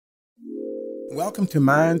Welcome to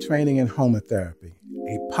Mind Training and Homotherapy,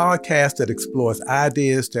 a podcast that explores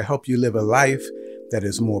ideas to help you live a life that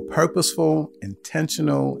is more purposeful,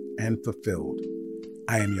 intentional, and fulfilled.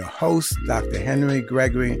 I am your host, Dr. Henry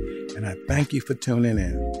Gregory, and I thank you for tuning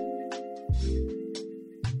in.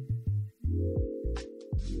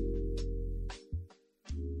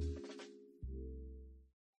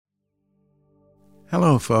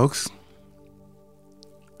 Hello, folks.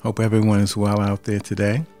 Hope everyone is well out there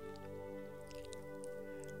today.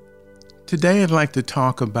 Today, I'd like to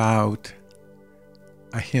talk about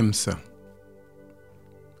ahimsa.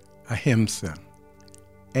 Ahimsa.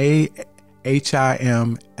 A-H-I-M-S-A.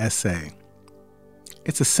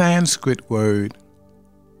 It's a Sanskrit word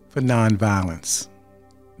for nonviolence.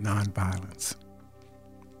 Nonviolence.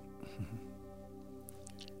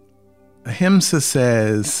 Ahimsa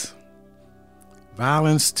says,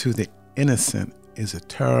 violence to the innocent is a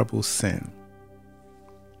terrible sin.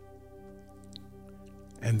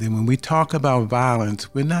 And then when we talk about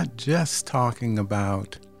violence, we're not just talking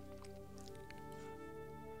about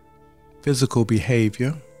physical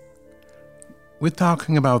behavior. We're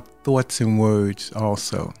talking about thoughts and words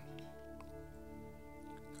also.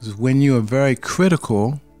 Because when you are very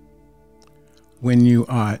critical, when you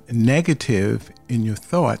are negative in your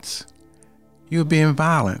thoughts, you're being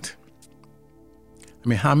violent. I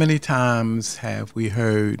mean, how many times have we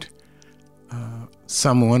heard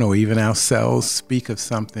someone or even ourselves speak of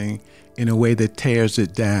something in a way that tears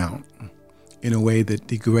it down, in a way that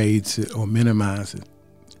degrades it or minimizes it?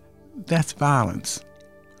 That's violence.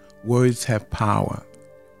 Words have power.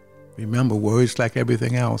 Remember, words, like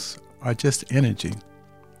everything else, are just energy.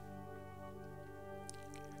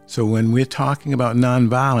 So when we're talking about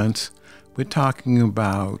nonviolence, we're talking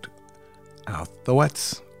about our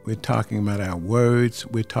thoughts, we're talking about our words,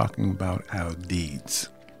 we're talking about our deeds.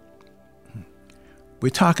 We're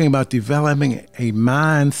talking about developing a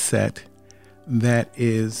mindset that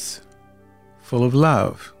is full of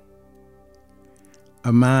love, a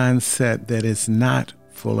mindset that is not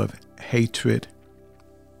full of hatred,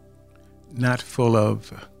 not full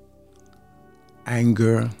of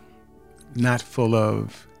anger, not full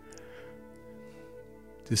of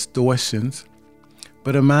distortions,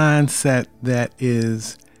 but a mindset that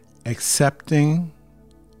is accepting,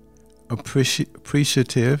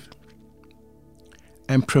 appreciative,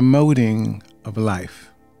 and promoting of life.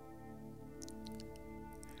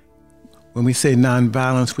 When we say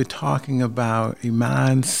nonviolence, we're talking about a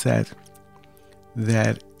mindset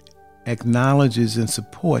that acknowledges and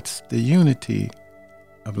supports the unity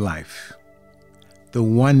of life, the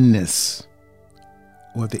oneness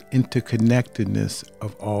or the interconnectedness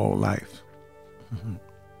of all life. Mm-hmm.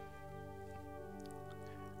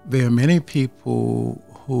 There are many people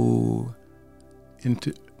who, in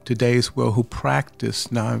today's world, who practice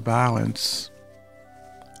nonviolence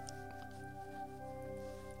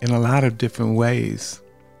in a lot of different ways.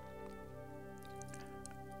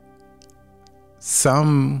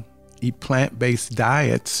 Some eat plant-based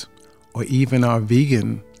diets or even are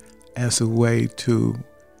vegan as a way to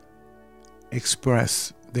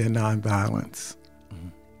express their nonviolence.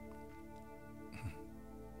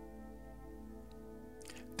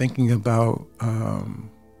 Thinking about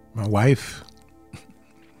my wife,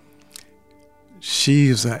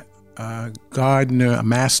 she's a gardener, a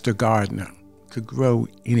master gardener, could grow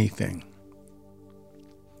anything.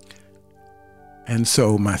 And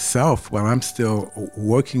so myself, while I'm still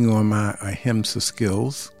working on my ahimsa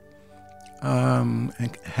skills, and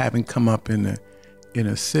having come up in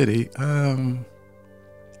a city,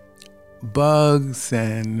 bugs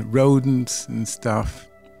and rodents and stuff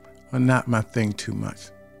are not my thing too much.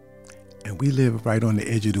 And we live right on the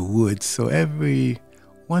edge of the woods, so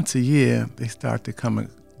once a year, they start to come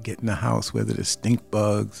and get in the house, whether it's stink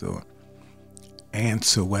bugs or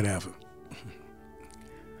ants or whatever.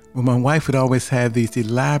 Well, my wife would always have these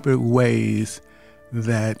elaborate ways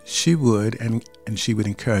that she would, and she would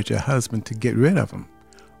encourage her husband to get rid of them.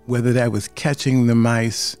 Whether that was catching the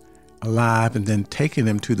mice alive and then taking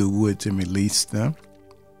them to the woods and release them.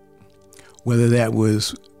 Whether that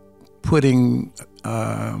was putting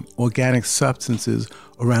organic substances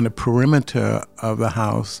around the perimeter of the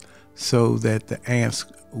house so that the ants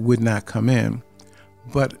would not come in,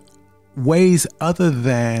 but ways other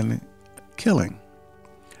than killing.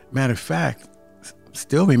 Matter of fact,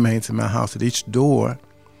 still remains in my house, at each door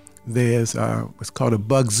there's what's called a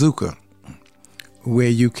bugzooka, where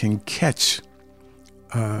you can catch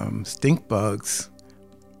stink bugs,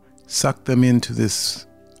 suck them into this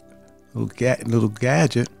little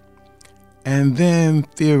gadget, and then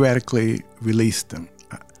theoretically release them.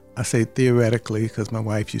 I say theoretically because my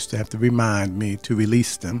wife used to have to remind me to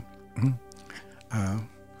release them.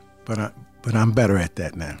 but I'm better at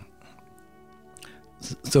that now.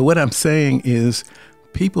 So what I'm saying is,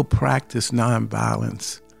 people practice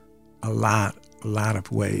nonviolence a lot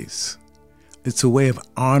of ways. It's a way of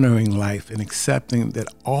honoring life and accepting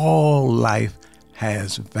that all life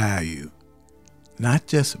has value. Not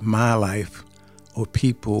just my life or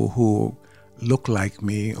people who look like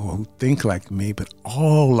me or who think like me, but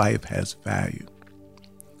all life has value.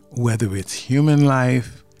 Whether it's human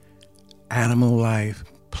life, animal life,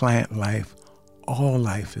 plant life, all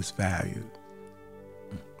life is valued.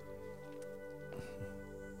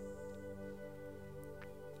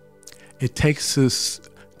 It takes us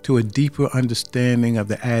to a deeper understanding of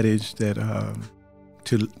the adage that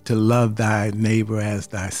to love thy neighbor as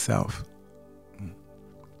thyself.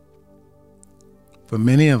 For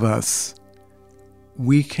many of us,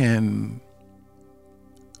 we can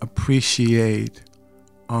appreciate,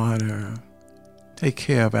 honor, take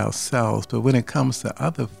care of ourselves, but when it comes to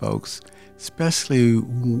other folks, especially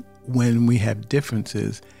when we have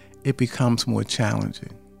differences, it becomes more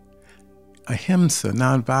challenging. Ahimsa,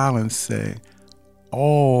 nonviolence, say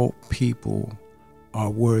all people are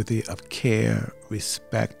worthy of care,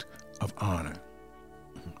 respect, of honor.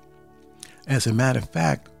 As a matter of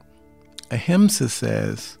fact, Ahimsa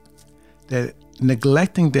says that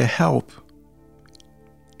neglecting to help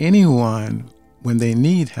anyone when they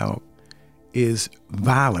need help is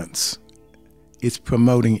violence. It's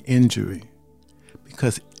promoting injury.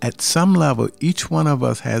 Because at some level, each one of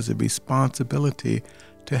us has a responsibility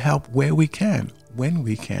to help where we can, when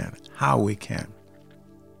we can, how we can.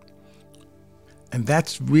 And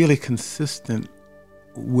that's really consistent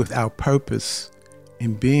with our purpose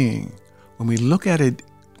in being. When we look at it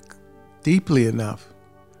deeply enough,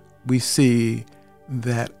 we see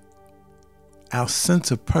that our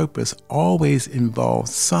sense of purpose always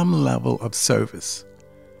involves some level of service,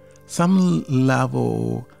 some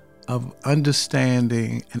level of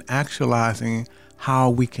understanding and actualizing how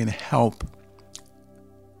we can help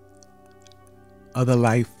other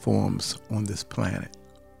life forms on this planet.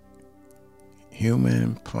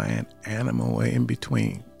 Human, plant, animal, or in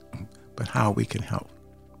between, but how we can help.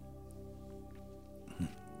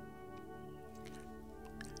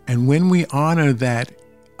 And when we honor that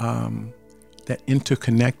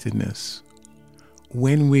interconnectedness,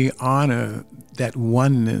 when we honor that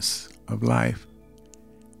oneness of life,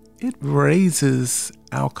 it raises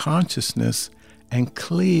our consciousness and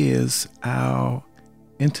clears our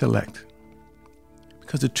intellect.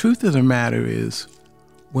 Because the truth of the matter is,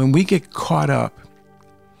 when we get caught up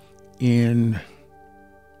in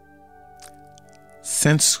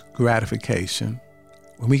sense gratification,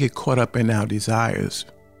 when we get caught up in our desires,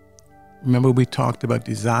 remember we talked about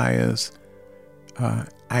desires,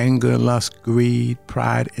 anger, lust, greed,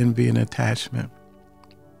 pride, envy, and attachment.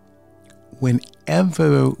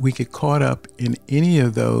 Whenever we get caught up in any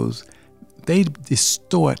of those, they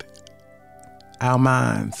distort our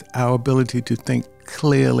minds, our ability to think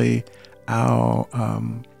clearly, our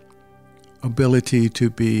ability to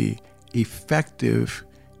be effective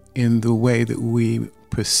in the way that we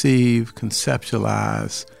perceive,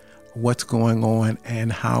 conceptualize what's going on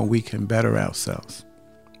and how we can better ourselves.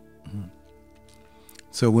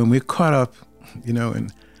 So when we're caught up,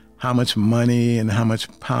 in how much money and how much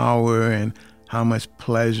power and how much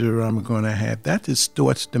pleasure I'm going to have, that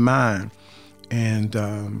distorts the mind. And,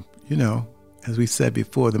 as we said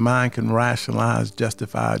before, the mind can rationalize,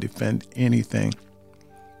 justify, defend anything.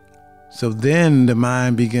 So then the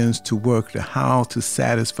mind begins to work to how to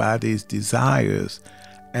satisfy these desires,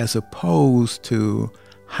 as opposed to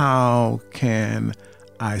how can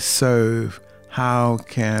I serve, how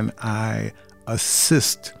can I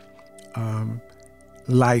assist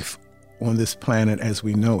life on this planet as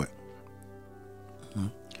we know it.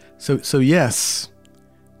 So yes,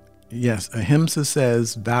 Ahimsa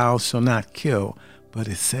says thou shalt not kill, but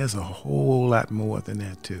it says a whole lot more than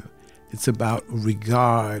that too. It's about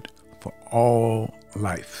regard for all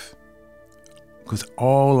life, because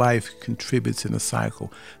all life contributes in a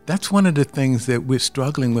cycle. That's one of the things that we're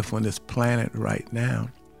struggling with on this planet right now.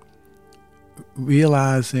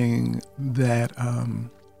 Realizing that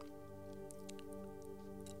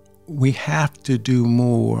we have to do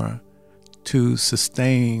more to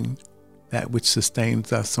sustain that which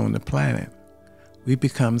sustains us on the planet. We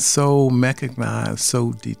become so mechanized,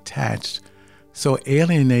 so detached, so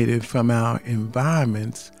alienated from our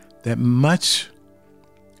environments that much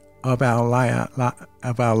of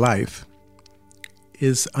our life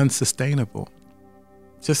is unsustainable.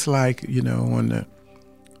 Just like, in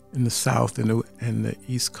the South and the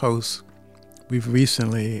East Coast, we've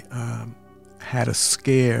recently had a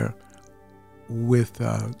scare with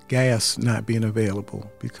gas not being available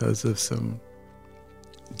because of some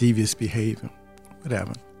devious behavior,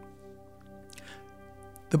 whatever.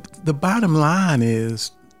 The bottom line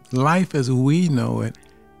is life as we know it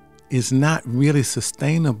is not really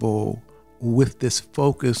sustainable with this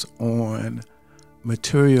focus on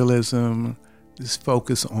materialism, this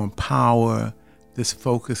focus on power, this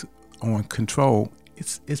focus on control.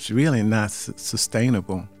 It's really not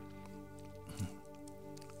sustainable.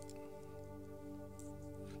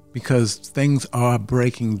 Because things are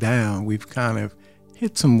breaking down. We've kind of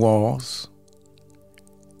hit some walls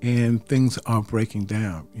and things are breaking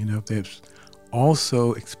down. You know, there's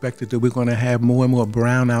also expected that we're going to have more and more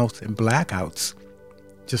brownouts and blackouts,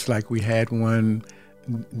 just like we had one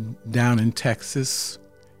down in Texas,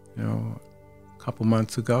 you know, a couple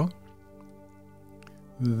months ago,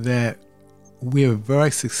 that we're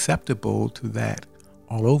very susceptible to that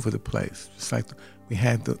all over the place. Just like we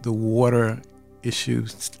had the water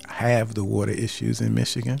issues, have the water issues in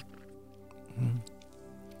Michigan. Mm-hmm.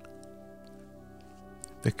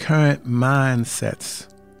 The current mindsets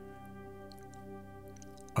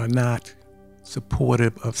are not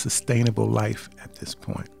supportive of sustainable life at this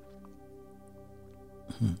point.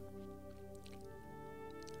 Mm-hmm.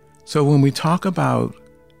 So when we talk about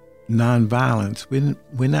nonviolence,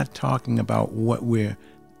 we're not talking about what we're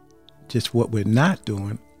not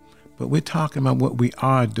doing, but we're talking about what we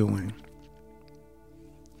are doing.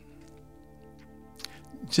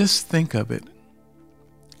 Just think of it.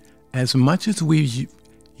 As much as we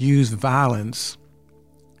use violence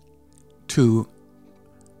to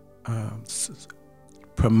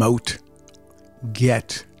promote,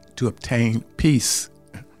 to obtain peace,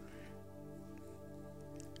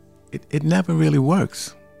 it never really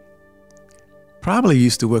works. Probably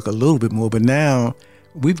used to work a little bit more, but now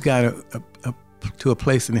we've got to a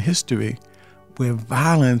place in history where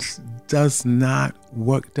violence does not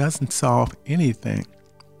work, doesn't solve anything.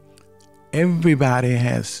 Everybody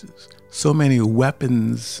has so many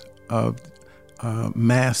weapons of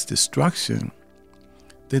mass destruction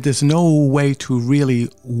that there's no way to really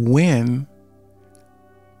win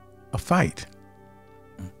a fight.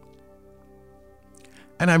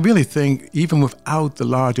 And I really think even without the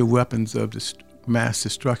larger weapons of mass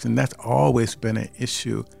destruction, that's always been an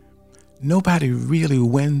issue. Nobody really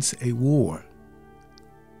wins a war,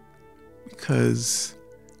 because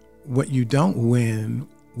what you don't win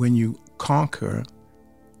when you conquer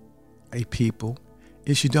a people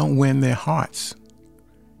is you don't win their hearts.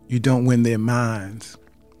 You don't win their minds.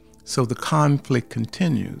 So the conflict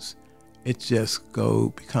continues. It just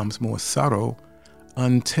becomes more subtle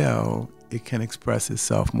until it can express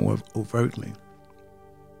itself more overtly.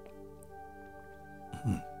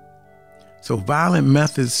 So violent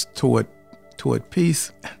methods toward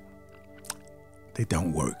peace, they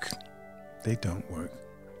don't work. They don't work.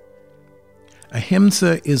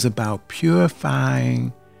 Ahimsa is about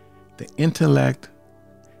purifying the intellect.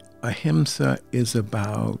 Ahimsa is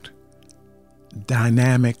about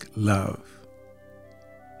dynamic love.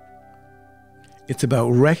 It's about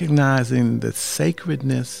recognizing the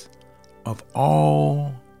sacredness of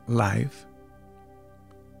all life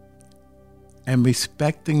and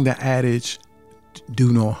respecting the adage,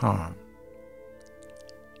 do no harm.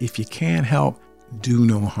 If you can't help, do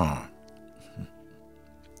no harm.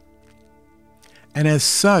 And as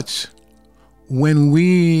such, when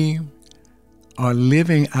we are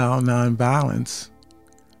living our nonviolence,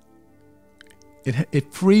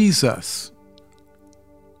 it frees us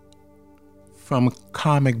from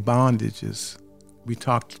karmic bondages. We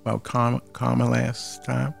talked about karma last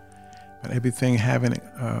time, but everything having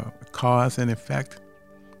a cause and effect.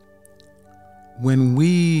 When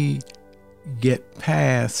we get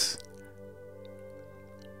past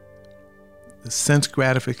the sense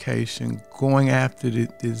gratification, going after the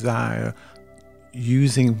desire,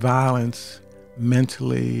 using violence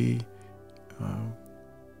mentally,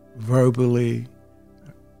 verbally,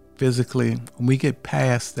 physically, when we get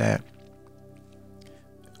past that,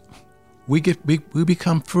 we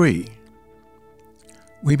become free.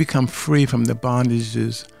 We become free from the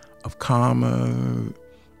bondages of karma,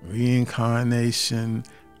 reincarnation,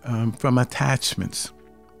 from attachments.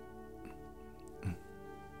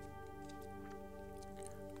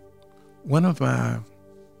 One of the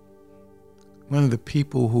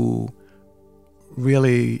people who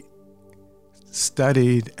really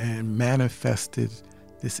studied and manifested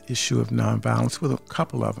this issue of nonviolence, with a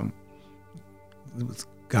couple of them, it was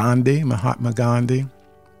Gandhi, Mahatma Gandhi,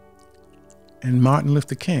 and Martin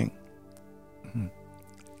Luther King. Mm-hmm.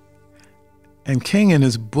 And King, in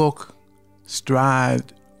his book,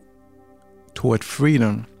 Stride Toward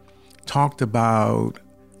Freedom, talked about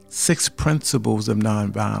 6 principles of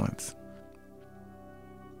nonviolence.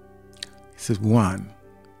 He says, 1,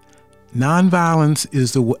 nonviolence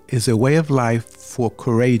is a way of life for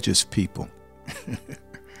courageous people.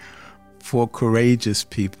 For courageous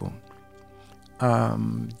people.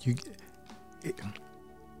 You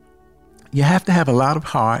have to have a lot of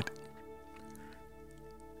heart,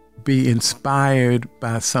 be inspired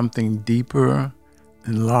by something deeper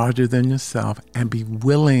and larger than yourself, and be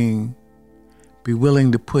willing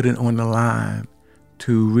to put it on the line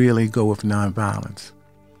to really go with nonviolence.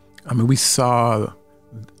 I mean, we saw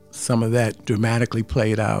some of that dramatically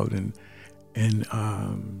played out in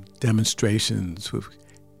demonstrations with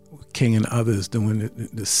King and others during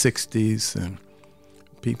the 60s, and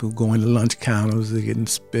people going to lunch counters, they're getting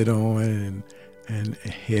spit on and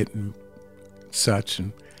hit and such,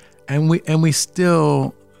 and we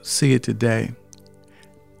still see it today.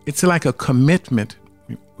 It's like a commitment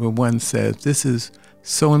where one says, this is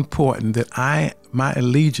so important that my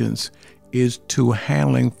allegiance is to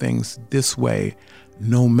handling things this way,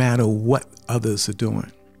 no matter what others are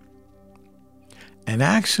doing. And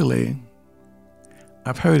actually,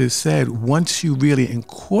 I've heard it said, once you really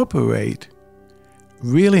incorporate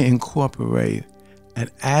an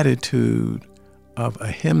attitude of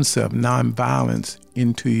ahimsa, of nonviolence,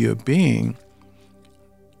 into your being,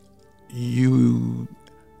 you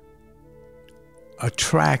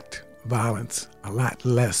attract violence a lot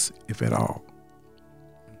less, if at all.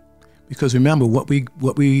 Because remember, what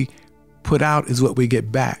we put out is what we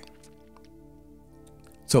get back.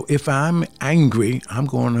 So if I'm angry, I'm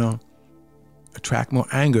going to attract more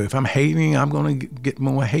anger. If I'm hating, I'm going to get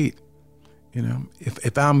more hate. You know,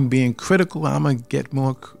 if I'm being critical, I'm going to get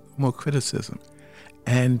more criticism.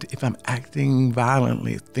 And if I'm acting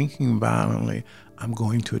violently, thinking violently, I'm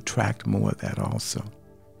going to attract more of that also.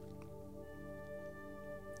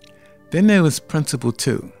 Then there was principle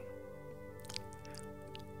 2.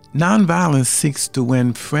 Nonviolence seeks to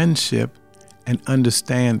win friendship and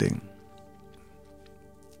understanding.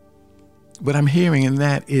 What I'm hearing in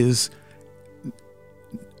that is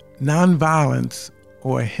nonviolence,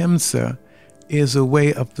 or ahimsa, is a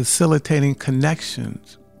way of facilitating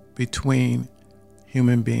connections between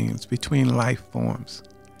human beings, between life forms.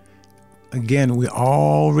 Again, we're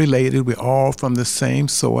all related, we're all from the same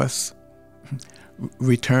source,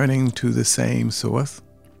 returning to the same source.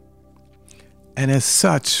 And as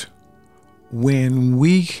such, when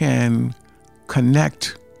we can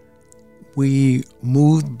connect, we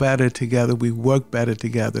move better together, we work better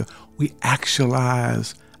together, we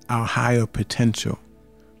actualize our higher potential,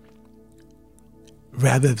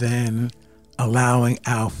 rather than allowing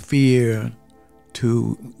our fear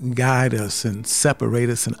to guide us and separate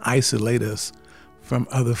us and isolate us from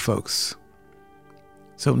other folks.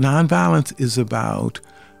 So nonviolence is about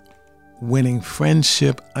winning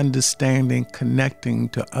friendship, understanding, connecting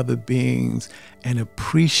to other beings, and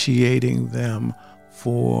appreciating them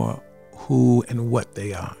for who and what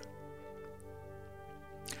they are.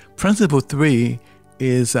 Principle 3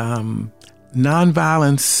 is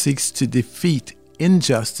nonviolence seeks to defeat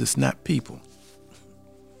injustice, not people.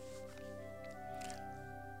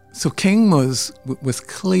 So King was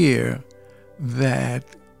clear that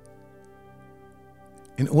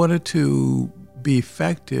in order to be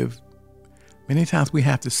effective, many times we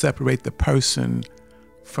have to separate the person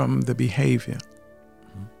from the behavior.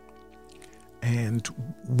 And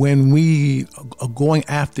when we are going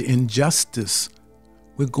after injustice,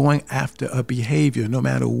 we're going after a behavior, no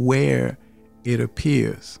matter where it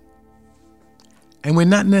appears. And we're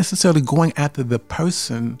not necessarily going after the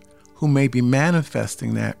person who may be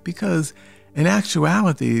manifesting that, because in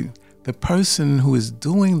actuality, the person who is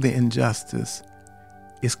doing the injustice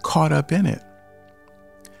is caught up in it.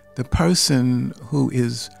 The person who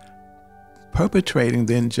is perpetrating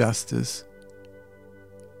the injustice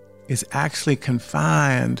is actually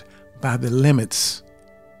confined by the limits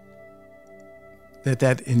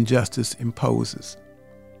that injustice imposes.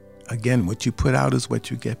 Again, what you put out is what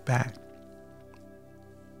you get back.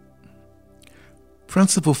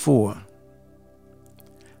 Principle 4,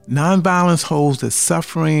 nonviolence holds that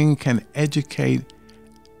suffering can educate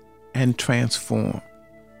and transform.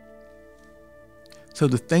 So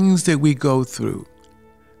the things that we go through,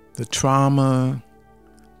 the trauma,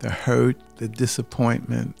 the hurt, the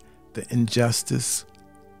disappointment, the injustice,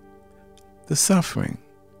 the suffering,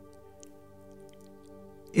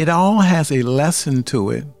 it all has a lesson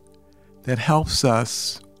to it that helps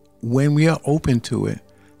us, when we are open to it,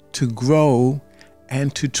 to grow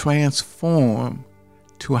and to transform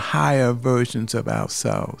to higher versions of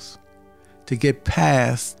ourselves, to get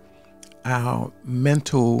past our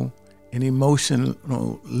mental and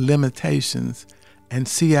emotional limitations and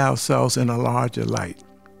see ourselves in a larger light.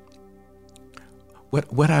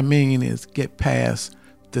 What I mean is get past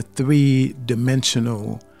the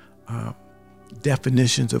three-dimensional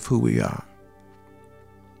definitions of who we are.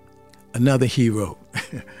 Another hero,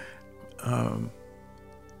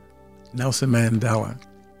 Nelson Mandela,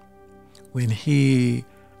 when he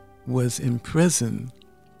was in prison,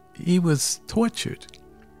 he was tortured.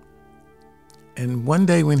 And one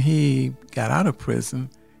day when he got out of prison,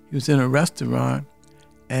 he was in a restaurant,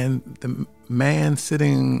 and the man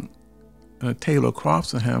sitting on a table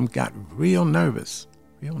across from him got real nervous.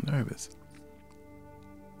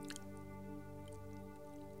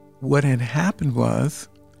 What had happened was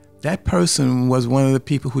that person was one of the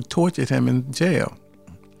people who tortured him in jail.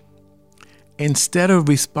 Instead of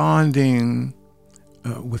responding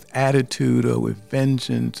with attitude or with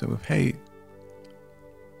vengeance or with hate,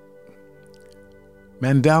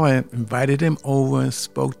 Mandela invited him over and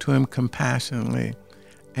spoke to him compassionately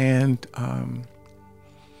and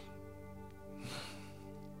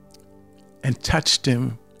touched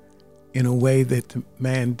him in a way that the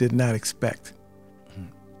man did not expect.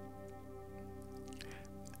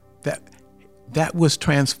 That was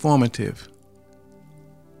transformative,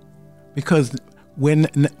 because where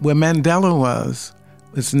Mandela was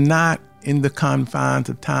not in the confines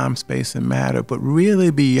of time, space, and matter, but really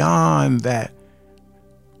beyond that,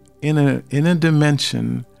 in a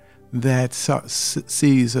dimension that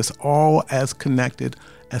sees us all as connected,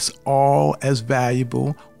 as all as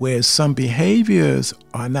valuable, whereas some behaviors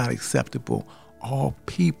are not acceptable, all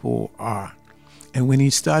people are. And when he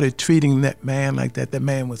started treating that man like that, the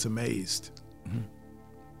man was amazed. Mm-hmm.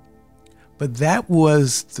 But that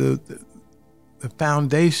was the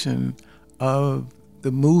foundation of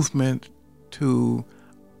the movement to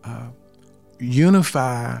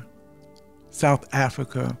unify South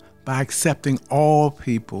Africa by accepting all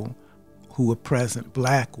people who were present,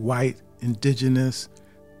 black, white, indigenous,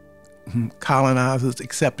 colonizers,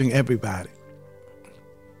 accepting everybody.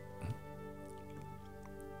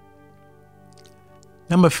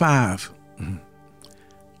 Number 5,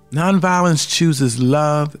 nonviolence chooses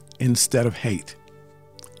love instead of hate.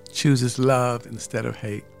 Chooses love instead of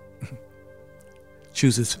hate.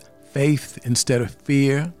 Chooses faith instead of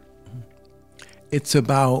fear. It's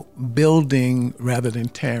about building rather than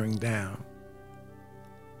tearing down.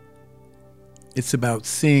 It's about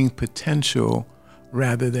seeing potential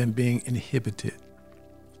rather than being inhibited.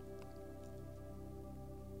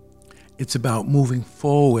 It's about moving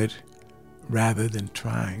forward rather than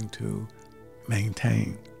trying to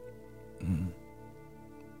maintain. Mm-hmm.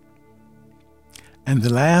 And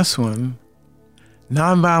the last one,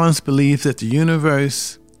 nonviolence believes that the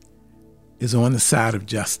universe is on the side of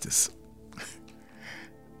justice.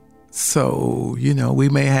 So, we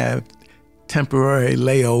may have temporary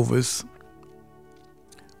layovers.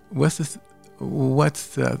 What's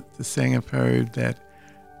the saying I've heard, that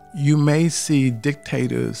you may see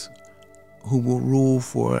dictators who will rule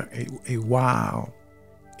for a while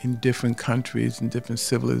in different countries, in different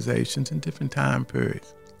civilizations, in different time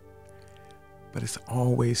periods. But it's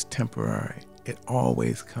always temporary. It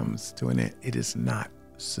always comes to an end. It is not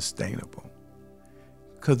sustainable.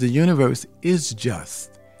 Because the universe is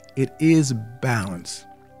just. It is balanced.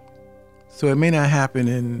 So it may not happen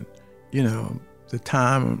in, the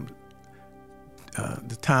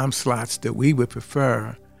time slots that we would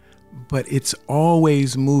prefer, but it's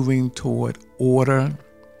always moving toward order,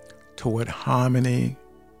 toward harmony,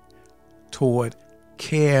 toward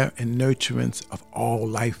care and nurturance of all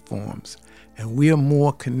life forms. And we are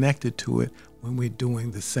more connected to it when we're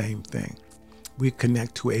doing the same thing. We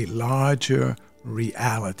connect to a larger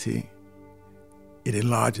reality. It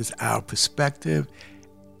enlarges our perspective.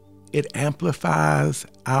 It amplifies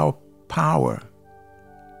our power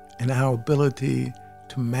and our ability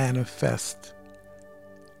to manifest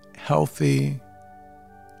healthy,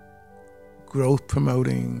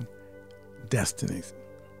 growth-promoting destinies.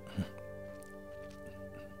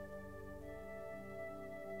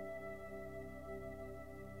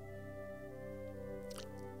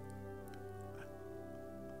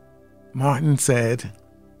 Martin said,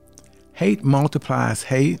 hate multiplies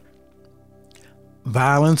hate,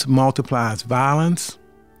 violence multiplies violence,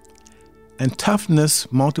 and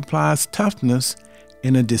toughness multiplies toughness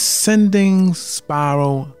in a descending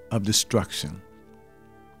spiral of destruction.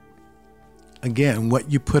 Again,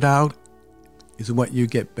 what you put out is what you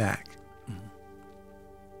get back.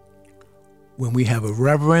 When we have a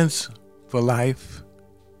reverence for life,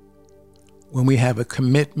 when we have a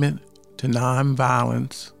commitment to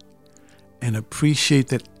nonviolence, and appreciate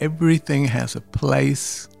that everything has a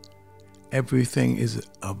place, everything is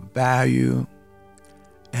of value,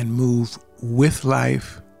 and move with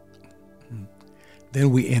life, then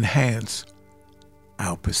we enhance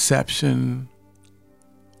our perception,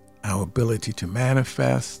 our ability to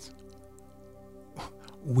manifest.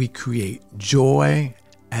 We create joy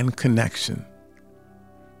and connection.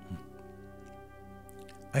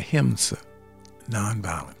 Ahimsa,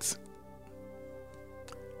 nonviolence.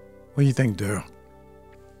 What do you think, Daryl?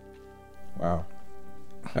 Wow.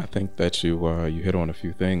 I think that you hit on a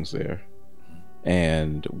few things there.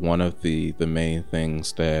 And one of the main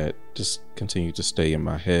things that just continue to stay in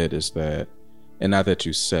my head is that, and not that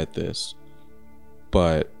you said this,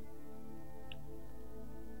 but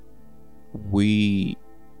we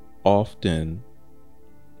often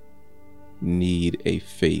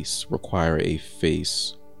require a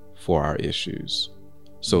face for our issues.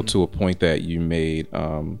 So to a point that you made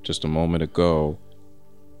just a moment ago,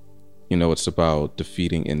 it's about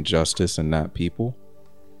defeating injustice and not people.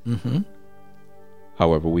 Mm-hmm.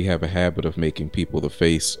 However, we have a habit of making people the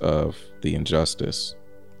face of the injustice.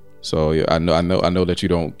 So I know that you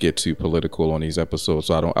don't get too political on these episodes,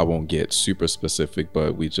 so I won't get super specific,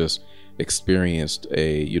 but we just experienced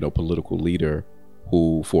a political leader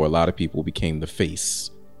who for a lot of people became the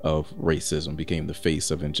face of racism, became the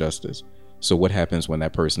face of injustice. So what happens when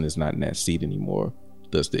that person is not in that seat anymore?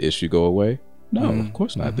 Does the issue go away? No, of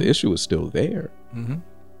course not. The issue is still there.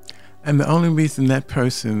 And the only reason that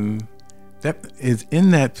person that is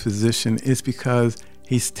in that position is because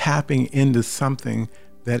he's tapping into something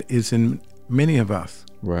that is in many of us.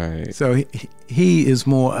 Right. So he is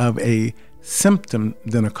more of a symptom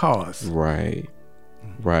than a cause. Right.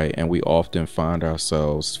 Right. And we often find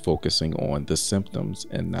ourselves focusing on the symptoms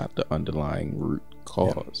and not the underlying root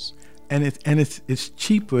cause. Yeah. And it's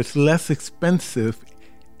cheaper, it's less expensive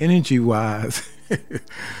energy-wise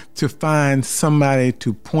to find somebody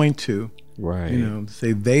to point to. Right. To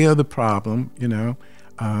say they are the problem,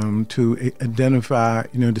 to identify,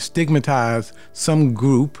 to stigmatize some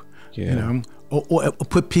group, or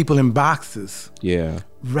put people in boxes. Yeah.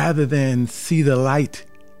 Rather than see the light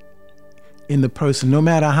in the person, no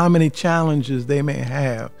matter how many challenges they may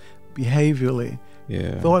have behaviorally,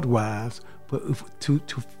 thought-wise, but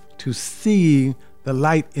to see the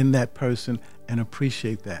light in that person and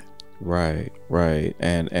appreciate that. Right.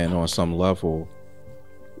 And on some level,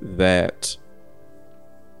 that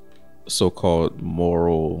so-called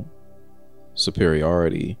moral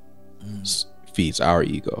superiority feeds our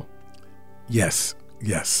ego. Yes.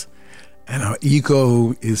 And our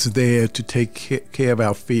ego is there to take care of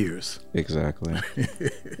our fears. Exactly.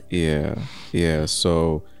 Yeah.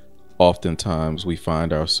 So oftentimes we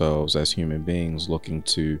find ourselves as human beings looking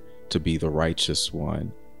to be the righteous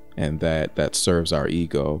one, and that serves our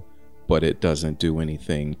ego, but it doesn't do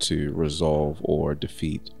anything to resolve or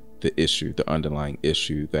defeat the issue, the underlying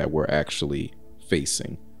issue that we're actually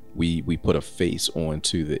facing. We put a face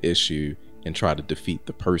onto the issue and try to defeat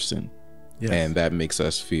the person. Yes. And that makes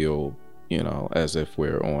us feel, as if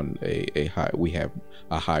we're on we have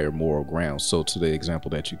a higher moral ground. So to the example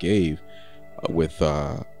that you gave with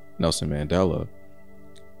Nelson Mandela,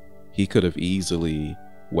 he could have easily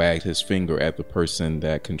wagged his finger at the person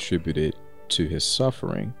that contributed to his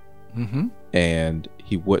suffering. Mm-hmm. And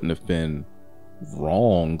he wouldn't have been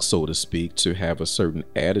wrong, so to speak, to have a certain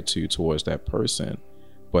attitude towards that person,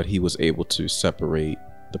 but he was able to separate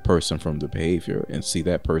the person from the behavior and see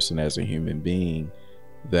that person as a human being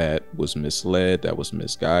that was misled, that was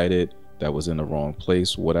misguided, that was in the wrong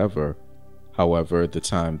place, whatever. However, the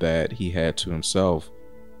time that he had to himself,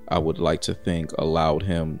 I would like to think, allowed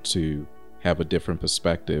him to have a different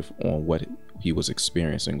perspective on what he was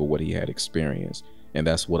experiencing or what he had experienced. And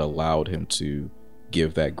that's what allowed him to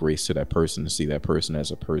give that grace to that person, to see that person as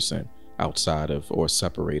a person outside of or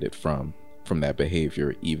separated from that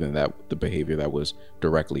behavior, even the behavior that was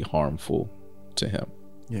directly harmful to him.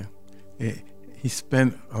 Yeah. He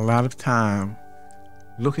spent a lot of time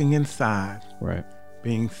looking inside, right,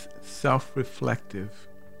 being self-reflective,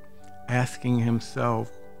 asking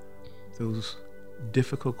himself those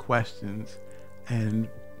difficult questions and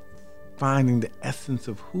finding the essence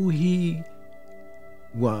of who he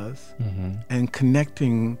was, and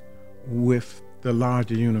connecting with the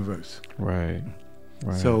larger universe. Right.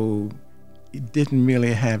 So he didn't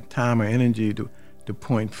really have time or energy to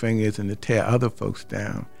point fingers and to tear other folks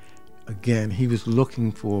down. Again, he was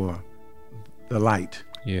looking for the light.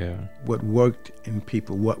 Yeah. What worked in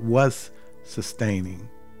people, what was sustaining.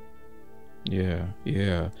 Yeah.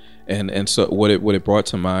 And so what it brought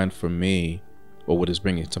to mind for me, or what is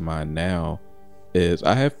bringing to mind now, is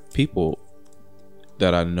I have people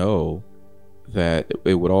that I know that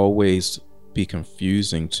it would always be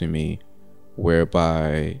confusing to me,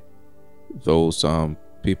 whereby those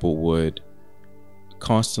people would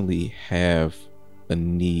constantly have a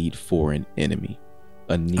need for an enemy,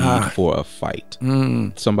 a need for a fight.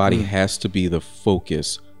 Somebody has to be the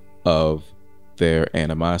focus of their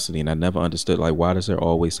animosity. And I never understood, like, why does there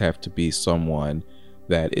always have to be someone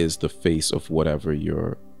that is the face of whatever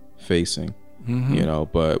you're facing? You know,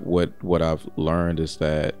 but what I've learned is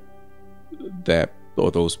that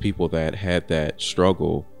or those people that had that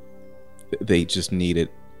struggle, they just needed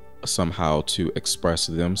somehow to express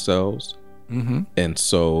themselves. And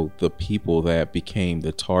so the people that became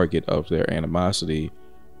the target of their animosity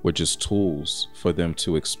were just tools for them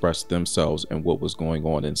to express themselves and what was going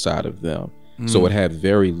on inside of them. So it had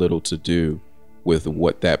very little to do with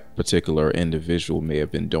what that particular individual may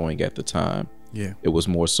have been doing at the time. It was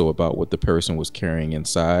more so about what the person was carrying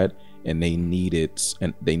inside, and they needed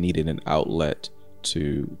an outlet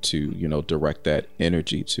to you know, direct that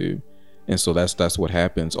energy to. And so that's what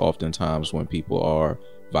happens oftentimes when people are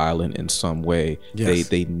violent in some way.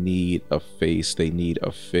 They need a face, they need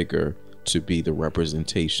a figure to be the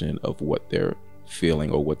representation of what they're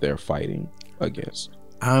feeling or what they're fighting against.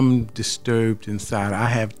 I'm disturbed inside. I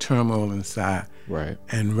have turmoil inside. Right.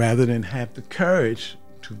 And rather than have the courage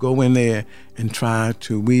to go in there and try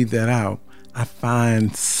to weed that out, I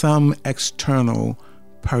find some external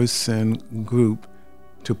person, group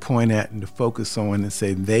to point at and to focus on and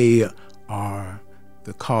say they are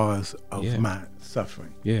the cause of my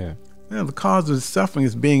suffering. Now, the cause of the suffering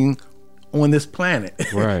is being on this planet,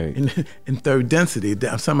 right? in third density.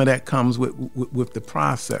 Some of that comes with the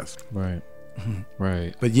process, right?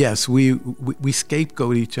 Right. But yes, we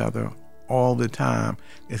scapegoat each other all the time.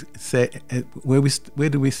 Where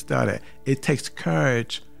do we start at? It takes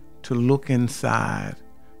courage to look inside,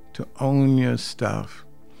 to own your stuff.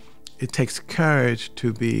 It takes courage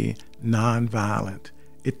to be nonviolent.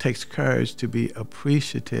 It takes courage to be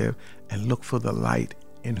appreciative and look for the light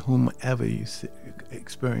in whomever you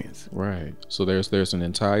experience. Right. So there's an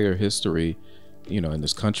entire history, you know, in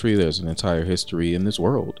this country. There's an entire history in this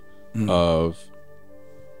world of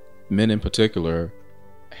men in particular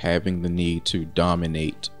having the need to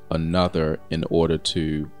dominate another in order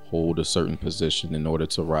to hold a certain position, in order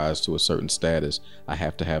to rise to a certain status. I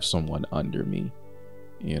have to have someone under me,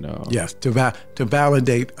 you know. Yes, to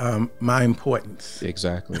validate my importance.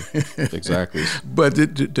 Exactly. Exactly. But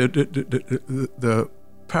the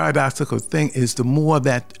paradoxical thing is, the more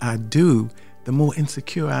that I do, the more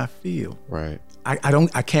insecure I feel. Right.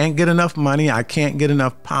 I can't get enough money. I can't get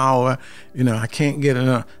enough power. You know, I can't get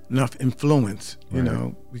enough influence. You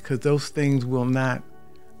know, because those things are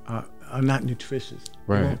not nutritious.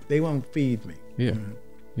 Right. They won't feed me. Yeah.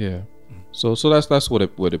 Yeah. So that's what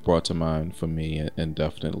it brought to mind for me, and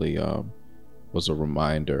definitely was a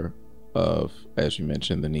reminder of, as you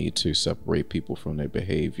mentioned, the need to separate people from their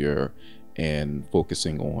behavior and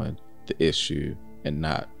focusing on the issue and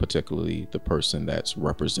not particularly the person that's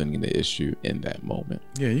representing the issue in that moment.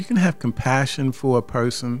 Yeah, you can have compassion for a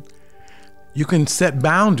person. You can set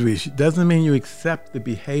boundaries. Doesn't mean you accept the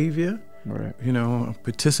behavior. Right. You know,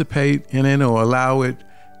 participate in it or allow it,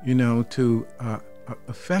 you know, to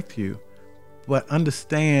affect you. But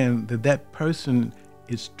understand that person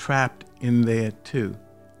is trapped in there too,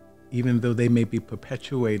 even though they may be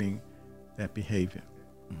perpetuating that behavior.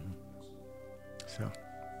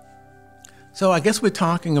 So I guess we're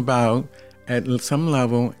talking about, at some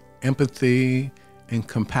level, empathy and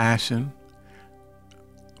compassion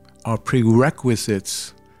are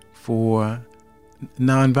prerequisites for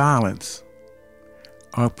nonviolence,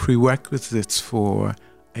 are prerequisites for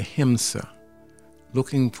ahimsa,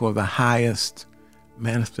 looking for the highest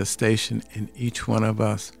manifestation in each one of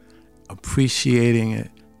us, appreciating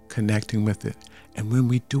it, connecting with it. And when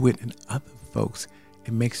we do it in other folks,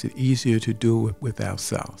 it makes it easier to do it with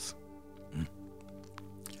ourselves.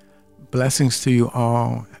 Blessings to you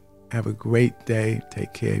all. Have a great day.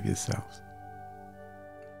 Take care of yourselves.